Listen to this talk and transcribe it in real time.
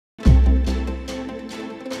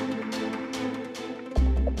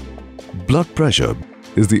Blood pressure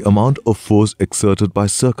is the amount of force exerted by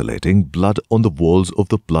circulating blood on the walls of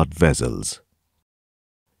the blood vessels.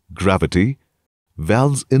 Gravity,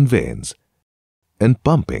 valves in veins, and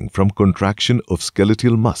pumping from contraction of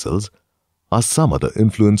skeletal muscles are some other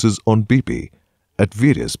influences on BP at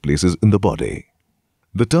various places in the body.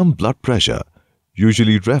 The term blood pressure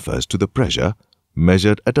usually refers to the pressure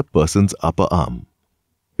measured at a person's upper arm.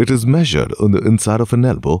 It is measured on the inside of an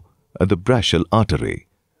elbow at the brachial artery,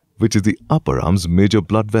 which is the upper arm's major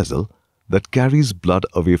blood vessel that carries blood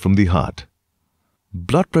away from the heart.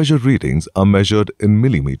 Blood pressure readings are measured in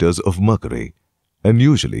millimeters of mercury and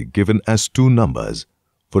usually given as two numbers,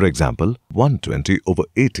 for example,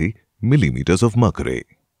 120/80 millimeters of mercury.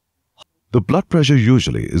 The blood pressure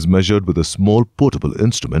usually is measured with a small portable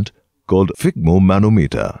instrument called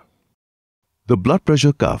Sphygmomanometer. The blood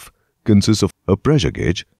pressure cuff consists of a pressure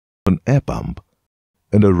gauge, an air pump,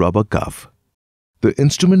 and a rubber cuff. The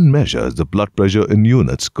instrument measures the blood pressure in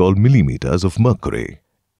units called millimeters of mercury.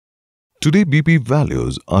 Today, BP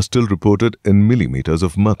values are still reported in millimeters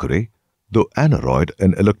of mercury, though aneroid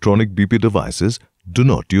and electronic BP devices do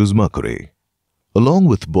not use mercury. Along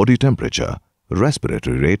with body temperature,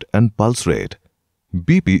 respiratory rate and pulse rate,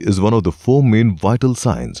 BP is one of the four main vital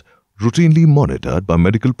signs routinely monitored by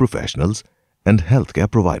medical professionals and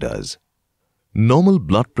healthcare providers. Normal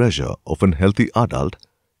blood pressure of an healthy adult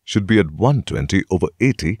should be at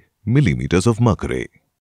 120/80 millimeters of mercury.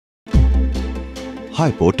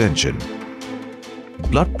 Hypotension.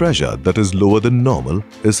 Blood pressure that is lower than normal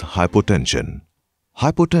is hypotension.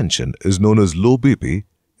 Hypotension is known as low BP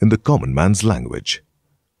in the common man's language.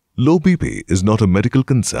 Low BP is not a medical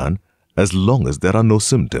concern as long as there are no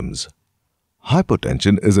symptoms.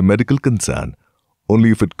 Hypotension is a medical concern only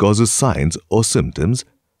if it causes signs or symptoms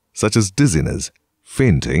such as dizziness,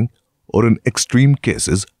 fainting, or in extreme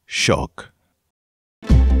cases, shock.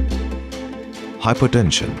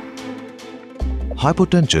 Hypertension.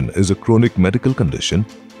 Hypotension is a chronic medical condition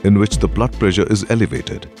in which the blood pressure is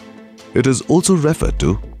elevated. It is also referred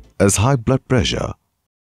to as high blood pressure.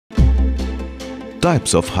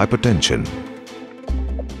 Types of hypertension.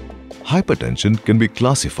 Hypertension can be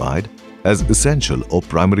classified as essential or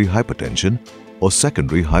primary hypertension or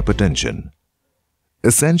secondary hypertension.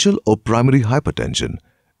 Essential or primary hypertension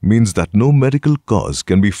means that no medical cause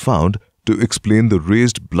can be found to explain the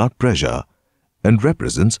raised blood pressure and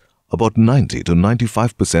represents about 90 to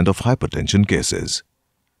 95% of hypertension cases.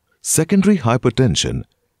 Secondary hypertension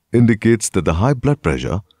indicates that the high blood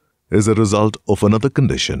pressure is a result of another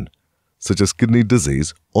condition such as kidney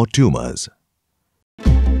disease or tumors.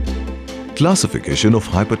 Classification of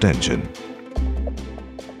hypertension.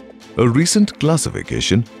 A recent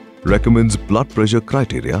classification recommends blood pressure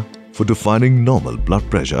criteria for defining normal blood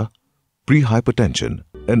pressure, pre-hypertension,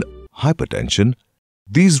 and hypertension.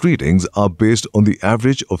 These readings are based on the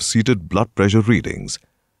average of seated blood pressure readings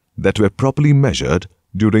that were properly measured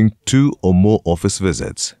during 2 or more office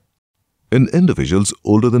visits. In individuals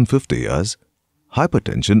older than 50 years,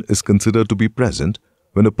 hypertension is considered to be present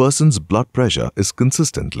when a person's blood pressure is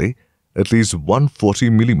consistently at least 140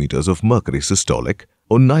 millimeters of mercury systolic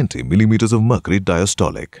or 90 millimeters of mercury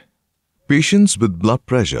diastolic. Patients with blood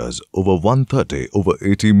pressures over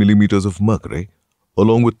 130/80 millimeters of mercury,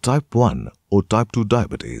 along with type 1 or type 2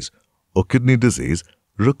 diabetes or kidney disease,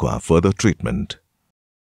 require further treatment.